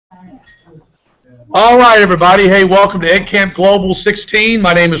All right, everybody. Hey, welcome to EdCamp Global 16.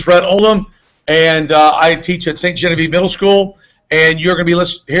 My name is Rhett Oldham, and I teach at St. Genevieve Middle School, and you're going to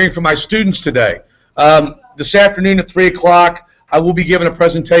be hearing from my students today. This afternoon at 3 o'clock, I will be giving a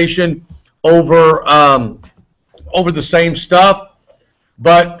presentation over the same stuff,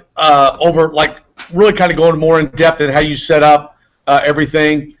 but over like really kind of going more in depth in how you set up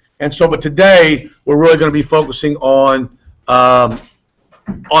everything. And so, but today we're really going to be focusing on how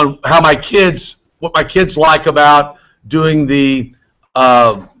what my kids like about doing the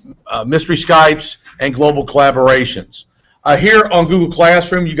Mystery Skypes and global collaborations. Here on Google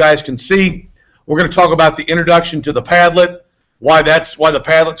Classroom, you guys can see we're going to talk about the introduction to the Padlet, why the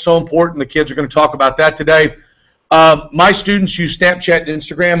Padlet's so important. The kids are going to talk about that today. My students use Snapchat and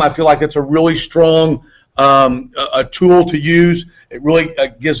Instagram. I feel like it's a really strong a tool to use. It really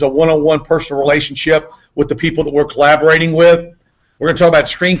gives a one-on-one personal relationship with the people that we're collaborating with. We're going to talk about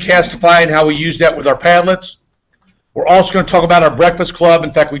Screencastify and how we use that with our Padlets. We're also going to talk about our breakfast club.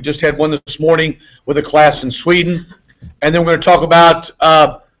 In fact, we just had one this morning with a class in Sweden. And then we're going to talk about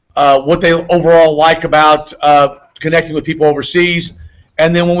what they overall like about connecting with people overseas.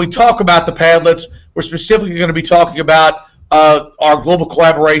 And then when we talk about the Padlets, we're specifically going to be talking about our global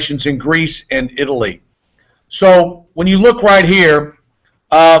collaborations in Greece and Italy. So when you look right here,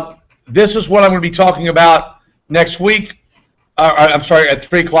 this is what I'm going to be talking about next week. I'm sorry, at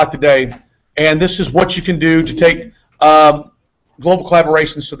 3 o'clock today. And this is what you can do to take global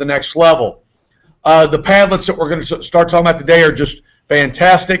collaborations to the next level. The Padlets that we're going to start talking about today are just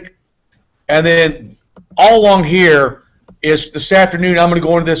fantastic. And then all along here is this afternoon, I'm going to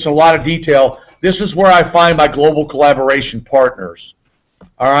go into this in a lot of detail. This is where I find my global collaboration partners,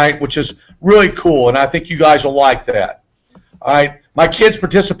 all right, which is really cool, and I think you guys will like that. All right, my kids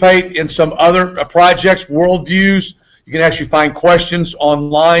participate in some other projects, worldviews. You can actually find questions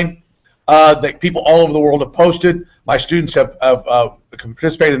online that people all over the world have posted. My students have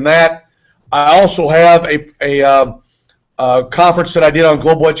participated in that. I also have a conference that I did on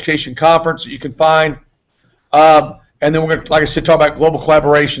Global Education Conference that you can find. And then we're going to, like I said, talk about global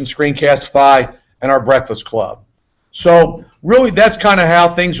collaboration, Screencastify, and our breakfast club. So really that's kind of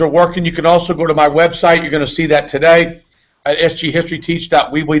how things are working. You can also go to my website. You're going to see that today at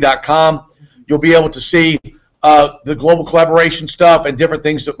sghistoryteach.weebly.com. You'll be able to see the global collaboration stuff and different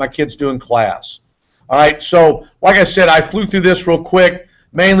things that my kids do in class. All right, so like I said, I flew through this real quick,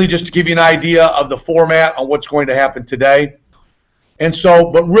 mainly just to give you an idea of the format on what's going to happen today. And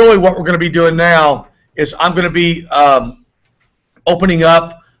so, but really what we're going to be doing now is I'm going to be opening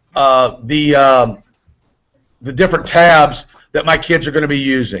up the different tabs that my kids are going to be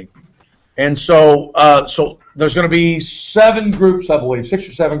using. And so, so there's going to be 7 groups, I believe, 6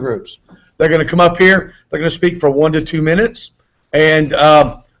 or 7 groups. They're going to come up here. They're going to speak for 1 to 2 minutes. And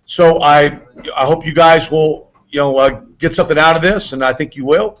so I hope you guys will, get something out of this, and I think you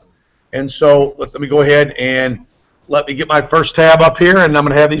will. And so let me go ahead and let me get my first tab up here, and I'm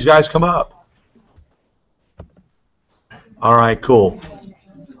going to have these guys come up. All right, cool.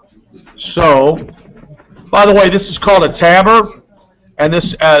 So, by the way, this is called a tabber, and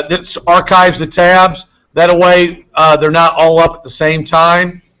this archives the tabs. That way, they're not all up at the same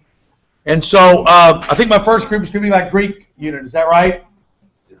time. And so, I think my first group is going to be my Greek unit. Is that right?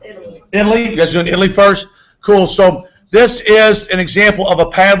 Italy. Italy? You guys doing Italy first? Cool. So, this is an example of a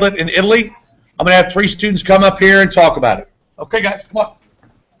Padlet in Italy. I'm going to have 3 students come up here and talk about it. Okay, guys, come on.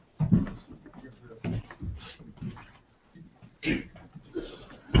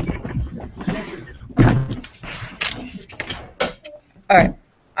 All right,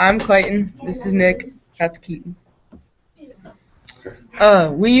 I'm Clayton. This is Nick. That's Keaton.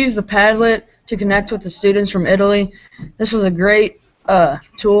 We use the Padlet to connect with the students from Italy. This was a great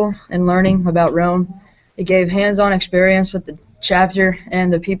tool in learning about Rome. It gave hands-on experience with the chapter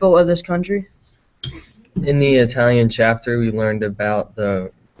and the people of this country. In the Italian chapter, we learned about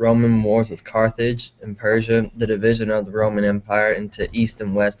the Roman wars with Carthage and Persia, the division of the Roman Empire into East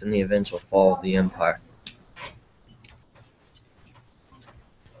and West, and the eventual fall of the empire.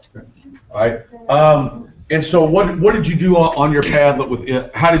 All right. And so what did you do on your Padlet with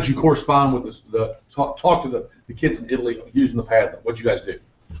it? How did you correspond with talk to the kids in Italy using the Padlet? What did you guys do?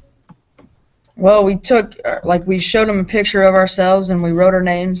 Well, we took, we showed them a picture of ourselves and we wrote our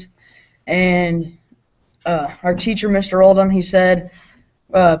names. And our teacher, Mr. Oldham, he said,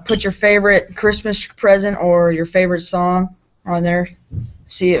 put your favorite Christmas present or your favorite song on there.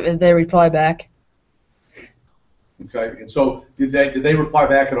 See if they reply back. Okay. And so did they reply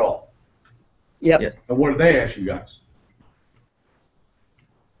back at all? Yep. Yes. And what did they ask you guys?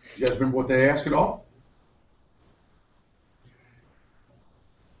 Do you guys remember what they asked at all?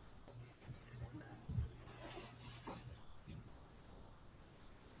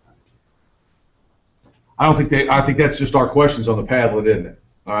 I think that's just our questions on the Padlet, isn't it?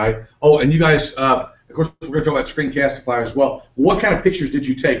 All right. Oh, and you guys, of course, we're going to talk about screencastify as well. What kind of pictures did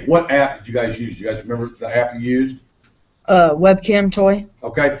you take? What app did you guys use? You guys remember the app you used? Webcam toy.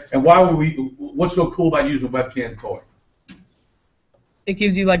 Okay. And why would what's so cool about using a webcam toy? It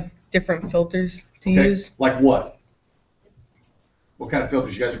gives you like different filters to use. Like what? What kind of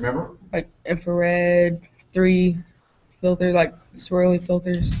filters? You guys remember? Like infrared, 3 filters, like swirly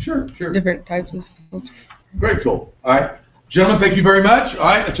filters. Sure. Different types of filters. Very cool. All right. Gentlemen, thank you very much. All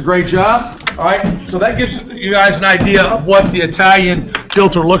right, that's a great job. All right, so that gives you guys an idea of what the Italian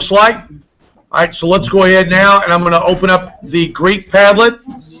filter looks like. All right, so let's go ahead now, and I'm going to open up the Greek Padlet.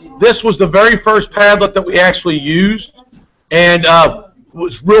 This was the very first Padlet that we actually used, and it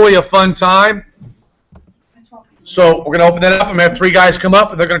was really a fun time. So we're going to open that up. I'm going to have 3 guys come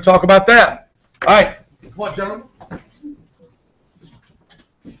up, and they're going to talk about that. All right, come on, gentlemen.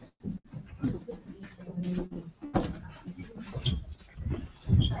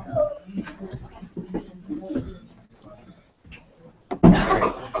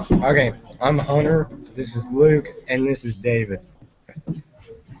 Okay, I'm Hunter, this is Luke, and this is David.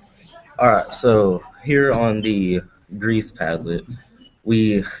 Alright, so here on the Grease Padlet,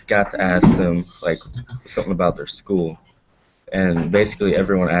 we got to ask them like something about their school. And basically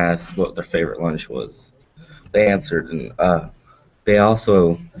everyone asked what their favorite lunch was. They answered, and they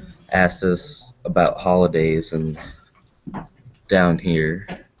also asked us about holidays, and down here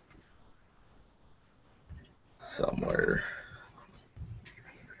somewhere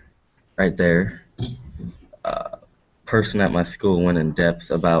right there, person at my school went in depth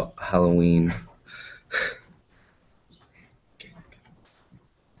about Halloween.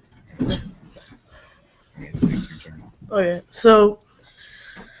 Okay, so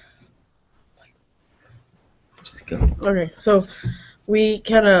Just go. okay, so we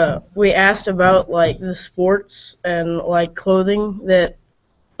asked about like the sports and like clothing that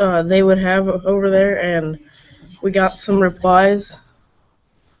they would have over there, and we got some replies.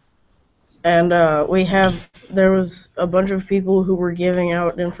 And there was a bunch of people who were giving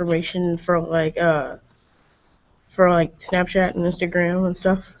out information for like Snapchat and Instagram and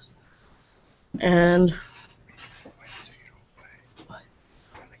stuff. And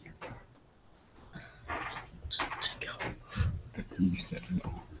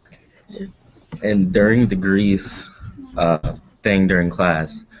And during the Grease thing during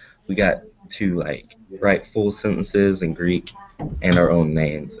class, we got to like write full sentences in Greek and our own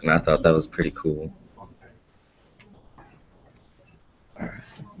names, and I thought that was pretty cool.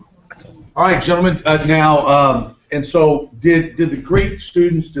 All right, gentlemen. Now, and so did the Greek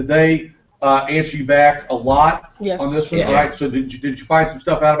students? Did they answer you back a lot Yes. on this one? Yeah. All right. So did you find some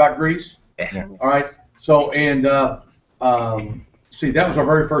stuff out about Greece? Yeah. All right. So and see, that was our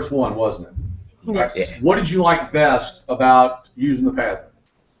very first one, wasn't it? yes. What did you like best about using the Padlet,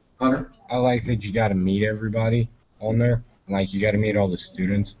 Hunter? I like that you got to meet everybody on there. Like, you got to meet all the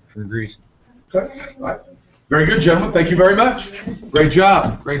students for Greece. Okay. All right. Very good, gentlemen. Thank you very much. Great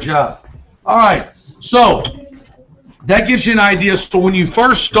job. Great job. All right. So that gives you an idea. So when you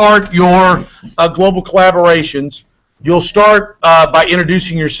first start your global collaborations, you'll start by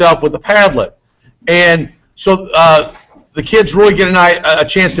introducing yourself with the Padlet. And so the kids really get a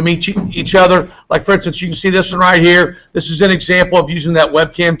chance to meet each other. Like, for instance, you can see this one right here. This is an example of using that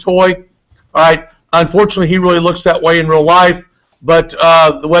webcam toy. All right. Unfortunately, he really looks that way in real life, but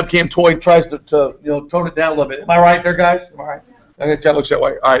the webcam toy tries to tone it down a little bit. Am I right there, guys? Am I right? I think that looks that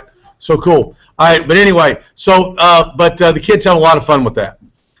way. All right. So cool. All right. But anyway, so the kids have a lot of fun with that.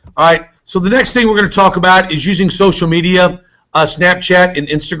 All right. So the next thing we're going to talk about is using social media, Snapchat and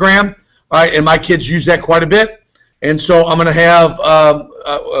Instagram. All right. And my kids use that quite a bit. And so I'm going to have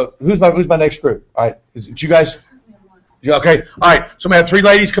who's my next group? All right. Is it you guys? Yeah, okay. All right. So I'm going to have 3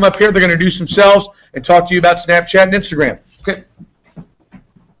 ladies come up here. They're going to introduce themselves and talk to you about Snapchat and Instagram. Okay.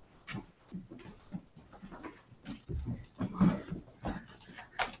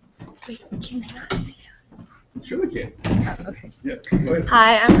 Can they not see us? Sure they can. Oh, okay. Yeah. Go ahead.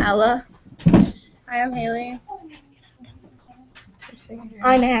 Hi, I'm Ella. Hi, I'm Haley.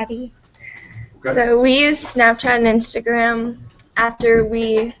 I'm Abby. Okay. So we use Snapchat and Instagram after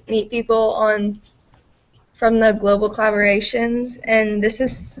we meet people from the global collaborations, and this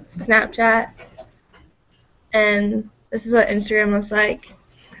is Snapchat, and this is what Instagram looks like.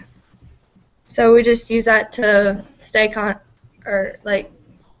 So we just use that to stay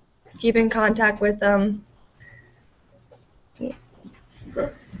keep in contact with them. Yeah.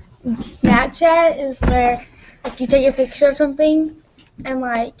 Okay. Snapchat is where you take a picture of something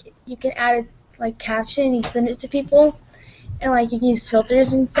and you can add a caption and you send it to people, and like you can use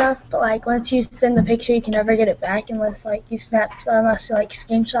filters and stuff, but like once you send the picture, you can never get it back unless like you like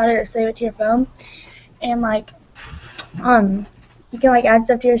screenshot it or save it to your phone. And like you can like add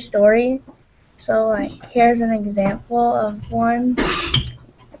stuff to your story. So like here's an example of one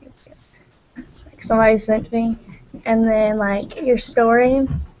like somebody sent me, and then like your story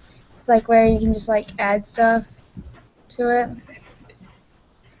is like where you can just like add stuff to it.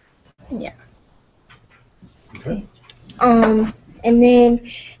 Yeah. Okay. And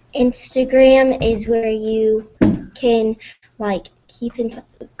then Instagram is where you can like keep in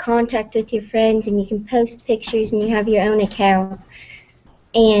contact with your friends, and you can post pictures, and you have your own account,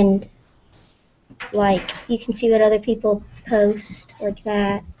 and like you can see what other people post like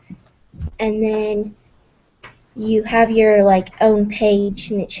that. And then you have your like own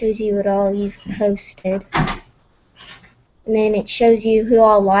page, and it shows you what all you've posted. And then it shows you who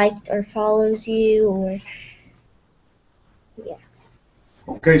all liked or follows you, or yeah.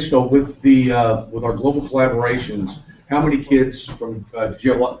 Okay, so with the with our global collaborations, how many kids from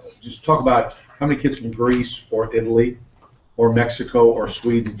just talk about how many kids from Greece or Italy or Mexico or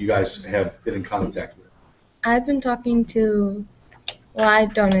Sweden you guys have been in contact with? I've been talking to, well, I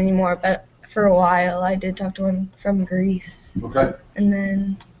don't anymore, but for a while I did talk to one from Greece. Okay. And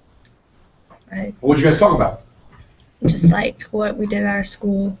then What did you guys talk about? just like what we did at our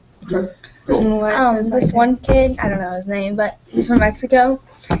school. Okay. Cool. This one kid, I don't know his name, but he's from Mexico,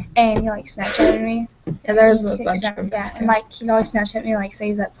 and he like Snapchatted me. Yeah, there's a He bunch Snap- from yeah, Mexico. and like he always Snapchat me like say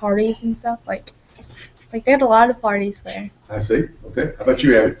he's at parties and stuff. Like they had a lot of parties there. I see. Okay. How about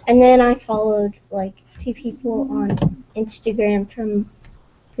you, Abby? And then I followed like 2 people on Instagram from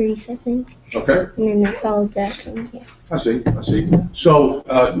Greece, I think. Okay. And then they followed back, and yeah. I see. I see. So,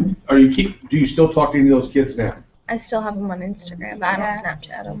 do you still talk to any of those kids now? I still have them on Instagram, but I don't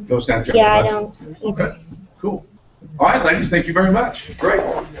Snapchat them. No Snapchat? Yeah, I much? don't either. Okay. Cool. All right, ladies. Thank you very much. Great.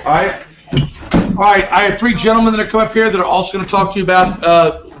 All right. All right. I have 3 gentlemen that are come up here that are also going to talk to you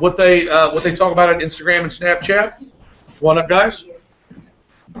about what they talk about on Instagram and Snapchat. Come on up, guys.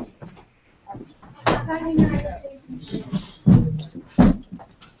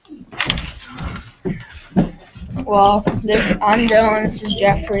 Well, I'm Dylan, this is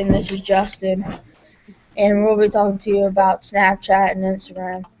Jeffrey, and this is Justin. And we'll be talking to you about Snapchat and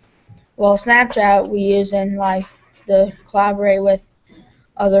Instagram. Well, Snapchat we use in like to collaborate with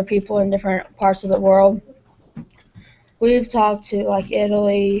other people in different parts of the world. We've talked to like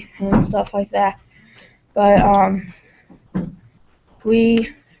Italy and stuff like that. But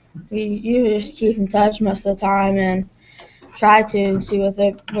we usually just keep in touch most of the time and try to see what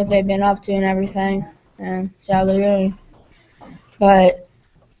they've been up to and everything, and see how they're doing. But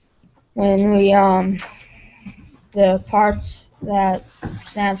when we the parts that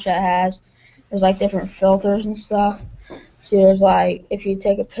Snapchat has, there's like different filters and stuff. So there's like if you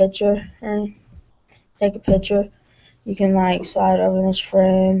take a picture, you can like slide over this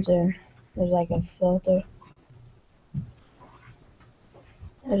friends, and there's like a filter.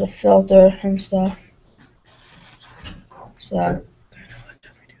 There's a filter and stuff. So,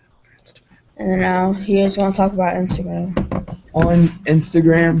 and then now he is going to talk about Instagram. On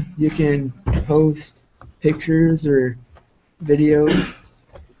Instagram, you can post pictures or videos,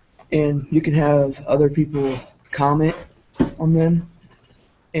 and you can have other people comment on them,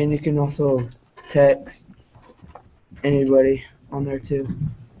 and you can also text anybody on there too.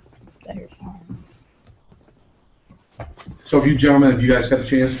 So, have you guys had a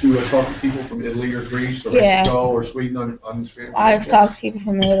chance to talk to people from Italy or Greece or Mexico or Sweden on Instagram? I've talked to people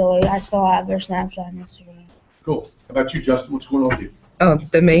from Italy. I still have their Snapchat and Instagram. Cool. How about you, Justin? What's going on with you?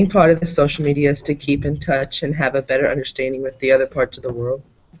 The main part of the social media is to keep in touch and have a better understanding with the other parts of the world.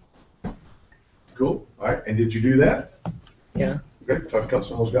 Cool. All right. And did you do that? Yeah. Okay. Talk to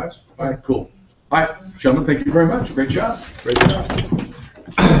some of those guys. All right. Cool. All right, gentlemen. Thank you very much. Great job. Great job.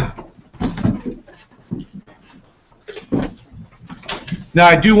 Now,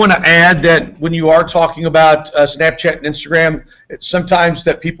 I do want to add that when you are talking about Snapchat and Instagram, it's sometimes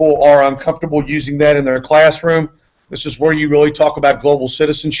that people are uncomfortable using that in their classroom. This is where you really talk about global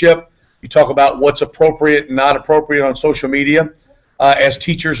citizenship. You talk about what's appropriate and not appropriate on social media. As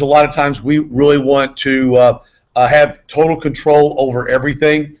teachers, a lot of times we really want to have total control over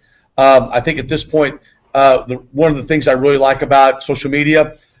everything. I think at this point, one of the things I really like about social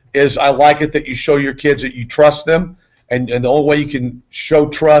media is I like it that you show your kids that you trust them. And the only way you can show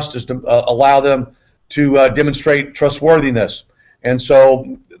trust is to allow them to demonstrate trustworthiness. And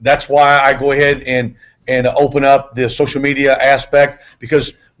so that's why I go ahead and open up the social media aspect,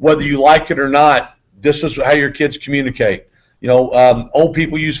 because whether you like it or not, this is how your kids communicate. You know, old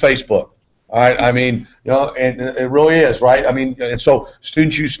people use Facebook. All right, I mean, you know, and it really is, right? I mean, and so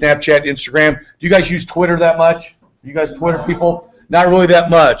students use Snapchat, Instagram. Do you guys use Twitter that much? You guys Twitter people? Not really that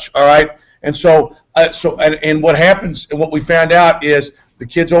much, all right? And so, and what happens, and what we found out is the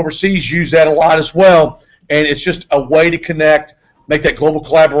kids overseas use that a lot as well, and it's just a way to connect, make that global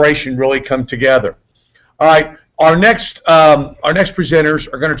collaboration really come together. All right, our next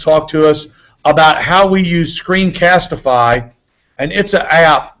presenters are going to talk to us about how we use Screencastify, and it's an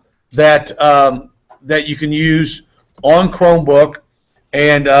app that that you can use on Chromebook,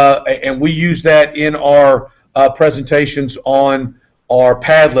 and we use that in our presentations on our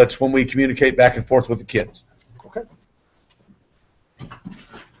Padlets when we communicate back and forth with the kids. Okay.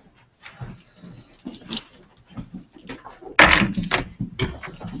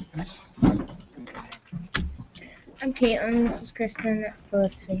 I'm Caitlin. This is Kristen.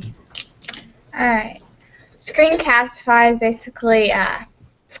 Felicity. Alright. Screencastify is basically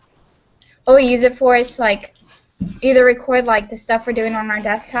what we use it for is to, like, either record like the stuff we're doing on our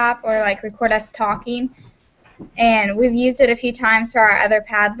desktop or like record us talking. And we've used it a few times for our other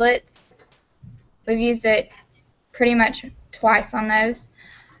Padlets. We've used it pretty much twice on those,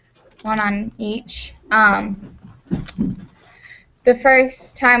 one on each. The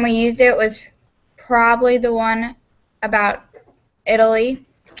first time we used it was probably the one about Italy,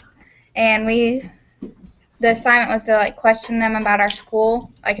 and the assignment was to like question them about our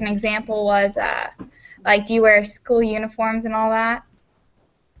school. Like an example was like, do you wear school uniforms and all that?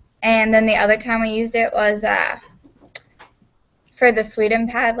 And then the other time we used it was for the Sweden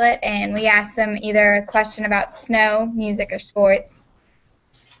Padlet, and we asked them either a question about snow, music, or sports.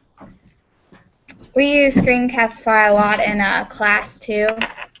 We use Screencastify a lot in class too.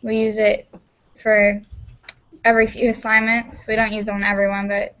 We use it for every few assignments. We don't use it on everyone,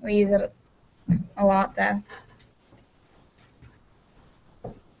 but we use it a lot though.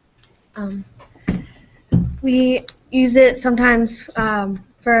 We use it sometimes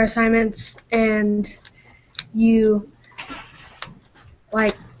for assignments, and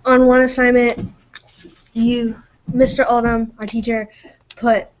like on one assignment, Mr. Oldham, our teacher,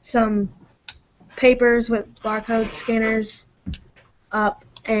 put some papers with barcode scanners up,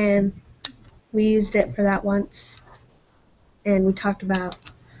 and we used it for that once, and we talked about,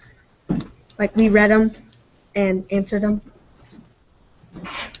 like, we read them and answered them.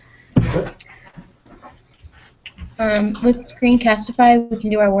 With Screencastify, we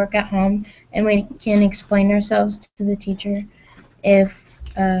can do our work at home, and we can explain ourselves to the teacher if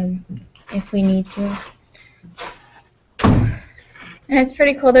we need to. And it's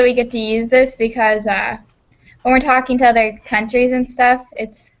pretty cool that we get to use this because when we're talking to other countries and stuff,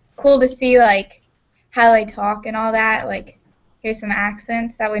 it's cool to see like how they talk and all that. Like, here's some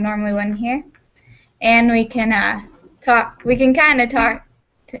accents that we normally wouldn't hear, and we can talk. We can kind of talk.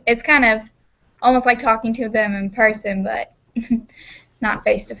 It's kind of almost like talking to them in person, but not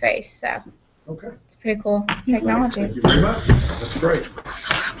face to face. So okay, it's pretty cool technology. Thank you very much. That's great. That's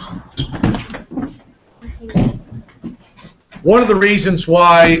horrible. One of the reasons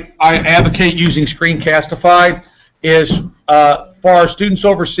why I advocate using Screencastify is for our students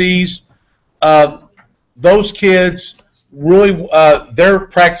overseas, those kids really, they're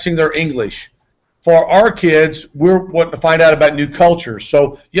practicing their English. For our kids, we're wanting to find out about new cultures.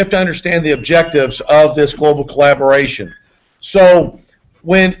 So you have to understand the objectives of this global collaboration. So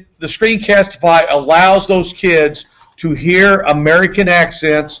when the Screencastify allows those kids to hear American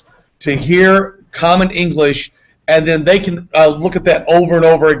accents, to hear common English, and then they can look at that over and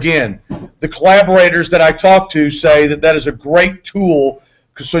over again. The collaborators that I talk to say that that is a great tool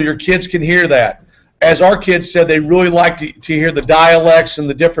so your kids can hear that. As our kids said, they really like to hear the dialects and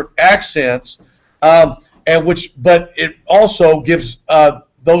the different accents, but it also gives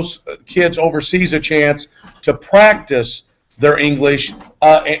those kids overseas a chance to practice their English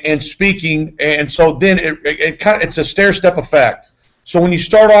and speaking, and so then it's a stair-step effect. So when you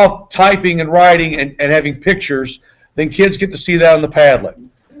start off typing and writing and having pictures, then kids get to see that on the Padlet.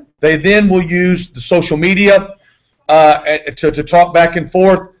 They then will use the social media to talk back and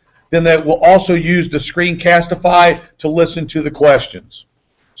forth. Then they will also use the Screencastify to listen to the questions.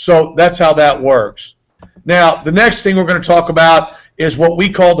 So that's how that works. Now, the next thing we're going to talk about is what we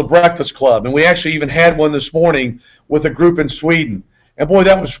call the Breakfast Club, and we actually even had one this morning with a group in Sweden. And boy,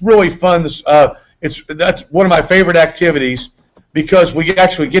 that was really fun. That's one of my favorite activities, because we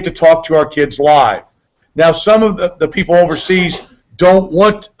actually get to talk to our kids live. Now, some of the people overseas don't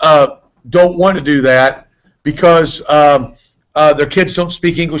want to do that because their kids don't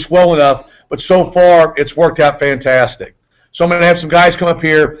speak English well enough, but so far it's worked out fantastic. So I'm going to have some guys come up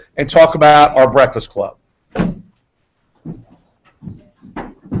here and talk about our Breakfast Club.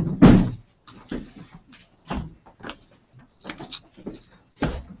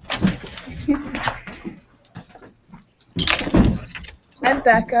 I'm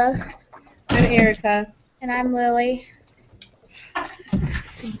Becca. I'm Erica. And I'm Lily.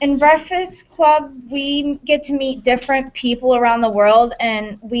 In Breakfast Club, we get to meet different people around the world,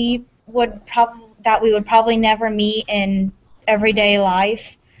 and we would probably never meet in everyday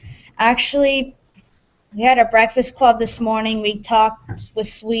life. Actually, we had a breakfast club this morning. We talked with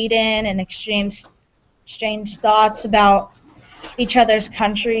Sweden and exchanged thoughts about each other's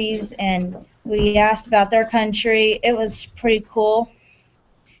countries, and we asked about their country. It was pretty cool.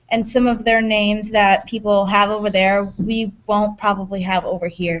 And some of their names that people have over there, we won't probably have over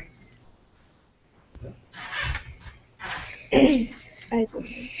here. Okay.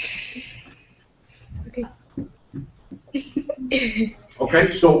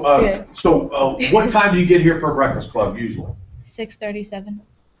 Okay, so what time do you get here for a breakfast club usually? 6:37.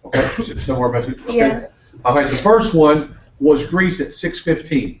 Okay, somewhere about okay. Yeah. All right, the first one was Greece at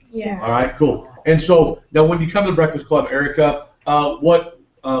 6:15. Yeah. All right, cool. And so now when you come to the breakfast club, Erica,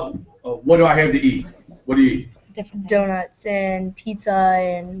 what do I have to eat? What do you eat? Different Donuts and pizza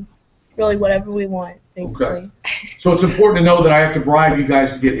and really whatever we want, basically. Okay. So it's important to know that I have to bribe you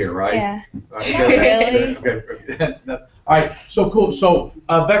guys to get here, right? Yeah. All right, okay. All right, so cool. So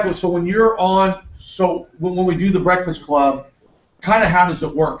Becca, so when you're on, so when we do the breakfast club, kind of how does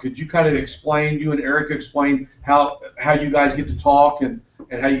it work? Could you kind of explain, you and Erica explain how you guys get to talk and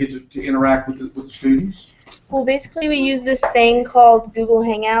how you get to interact with the students? Well, basically we use this thing called Google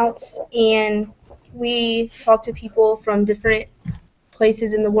Hangouts, and we talk to people from different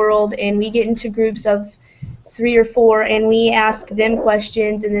places in the world, and we get into groups of 3 or 4, and we ask them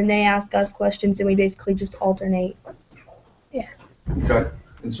questions, and then they ask us questions, and we basically just alternate. Yeah. Okay.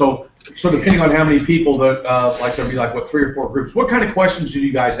 And so depending on how many people that like there'll be like what 3 or 4 groups. What kind of questions do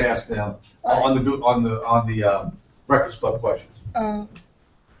you guys ask them on the breakfast club questions?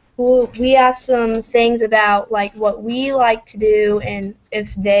 Well, we ask them things about like what we like to do, and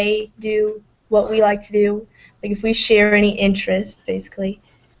if they do what we like to do, like if we share any interests, basically.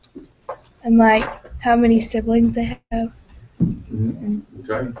 And like how many siblings they have.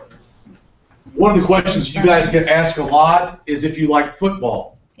 Okay. One of the questions you guys get asked a lot is if you like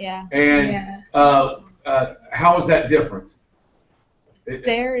football. Yeah. And how is that different?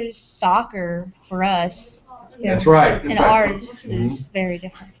 There's soccer for us. That's right. And ours is very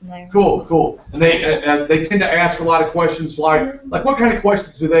different from theirs. Cool. And they tend to ask a lot of questions like what kind of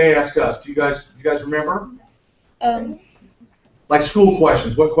questions do they ask us? Do you guys remember? Like school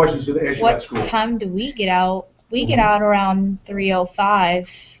questions. What questions do they ask you at school? What time do we get out? We get out around 3:05.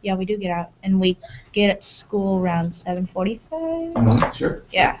 Yeah, we do get out, and we get at school around 7:45. Sure.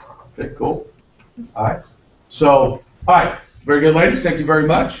 Yeah. Okay, cool. All right. So, all right. Very good, ladies. Thank you very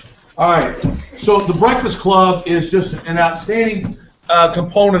much. All right. So the Breakfast Club is just an outstanding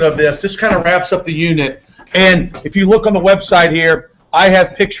component of this. This kind of wraps up the unit. And if you look on the website here, I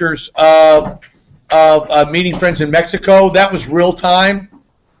have pictures of meeting friends in Mexico. That was real time.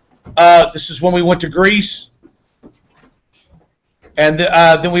 This is when we went to Greece. And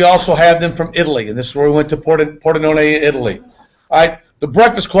then we also have them from Italy, and this is where we went to Pordenone, Italy. All right, the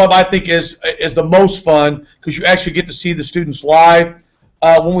Breakfast Club I think is the most fun because you actually get to see the students live.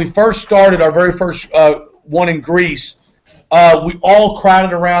 When we first started our very first one in Greece, we all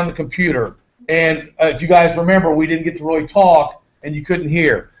crowded around the computer, and if you guys remember, we didn't get to really talk, and you couldn't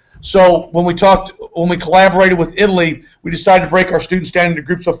hear. So when we collaborated with Italy, we decided to break our students down into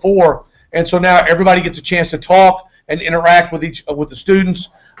groups of 4, and so now everybody gets a chance to talk and interact with the students.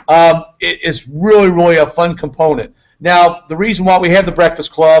 It is really a fun component. Now, the reason why we have the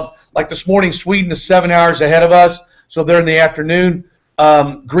Breakfast Club, like this morning, Sweden is 7 hours ahead of us, so they're in the afternoon.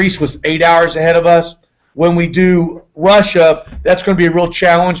 Greece was 8 hours ahead of us. When we do Russia, that's going to be a real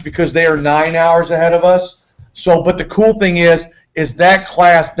challenge because they are 9 hours ahead of us. So, but the cool thing is that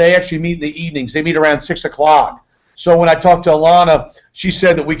class, they actually meet in the evenings. They meet around 6 o'clock. So when I talked to Alana, she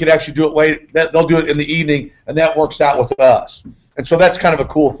said that we could actually do it late. That they'll do it in the evening, and that works out with us. And so that's kind of a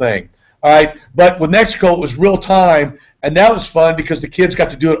cool thing. All right. But with Mexico, it was real time, and that was fun because the kids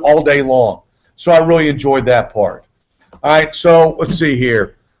got to do it all day long. So I really enjoyed that part. All right. So let's see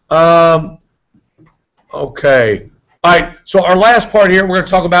here. Okay. All right. So our last part here, we're going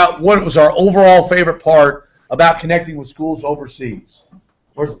to talk about what was our overall favorite part about connecting with schools overseas.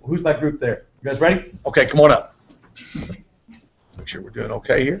 Who's my group there? You guys ready? Okay. Come on up. Make sure we're doing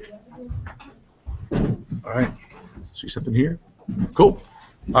okay here. All right. See something here? Cool.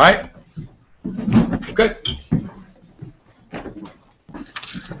 All right. Okay.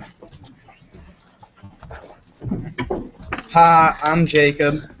 Hi, I'm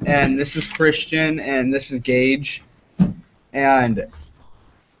Jacob, and this is Christian, and this is Gage. And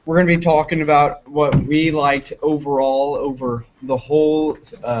we're going to be talking about what we liked overall over the whole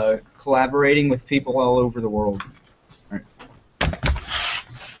collaborating with people all over the world.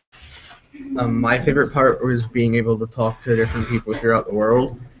 My favorite part was being able to talk to different people throughout the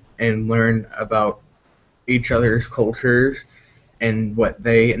world and learn about each other's cultures and what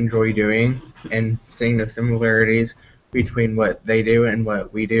they enjoy doing, and seeing the similarities between what they do and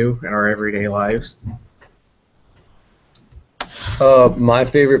what we do in our everyday lives. My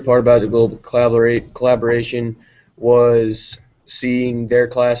favorite part about the global collaboration was seeing their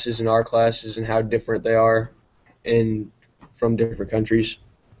classes and our classes and how different they are from different countries.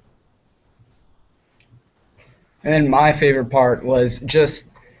 And then my favorite part was just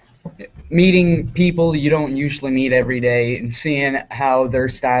meeting people you don't usually meet every day and seeing how their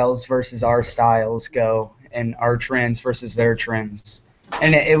styles versus our styles go and our trends versus their trends.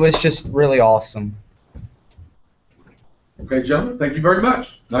 And it was just really awesome. Okay, gentlemen, thank you very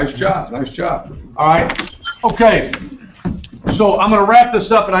much. Nice job, nice job. All right, okay. So I'm going to wrap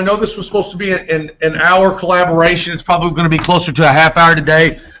this up, and I know this was supposed to be an hour collaboration. It's probably going to be closer to a half hour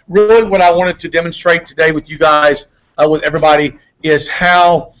today. Really what I wanted to demonstrate today with you guys, with everybody, is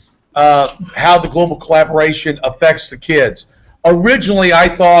how the global collaboration affects the kids. Originally, I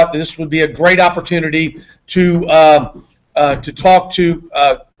thought this would be a great opportunity to talk to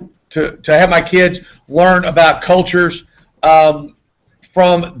have my kids learn about cultures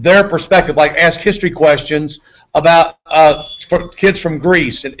from their perspective, like ask history questions about for kids from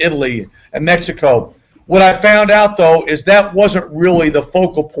Greece and Italy and Mexico. What I found out, though, is that wasn't really the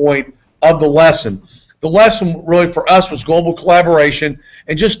focal point of the lesson. The lesson really for us was global collaboration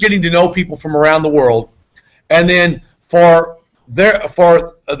and just getting to know people from around the world. And then for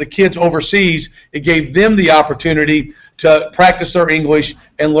the kids overseas, it gave them the opportunity to practice their English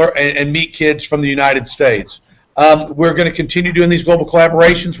and learn and meet kids from the United States. We're going to continue doing these global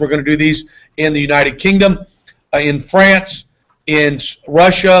collaborations. We're going to do these in the United Kingdom, in France, in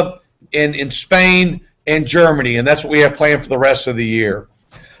Russia, in Spain, and Germany, and that's what we have planned for the rest of the year.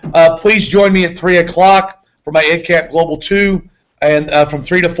 Please join me at 3 o'clock for my EdCamp Global 2, and from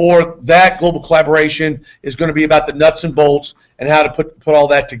 3 to 4, that global collaboration is going to be about the nuts and bolts and how to put all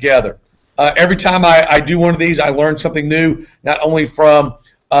that together. Every time I do one of these, I learn something new, not only from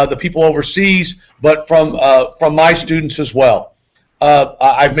the people overseas, but from my students as well.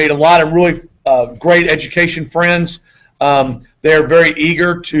 I've made a lot of really great education friends. They're very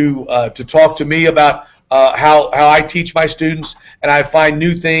eager to talk to me about how I teach my students, and I find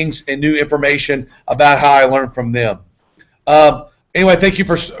new things and new information about how I learn from them. Anyway, thank you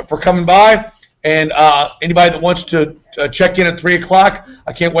for coming by, and anybody that wants to check in at 3 o'clock,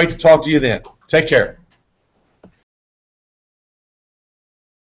 I can't wait to talk to you then. Take care.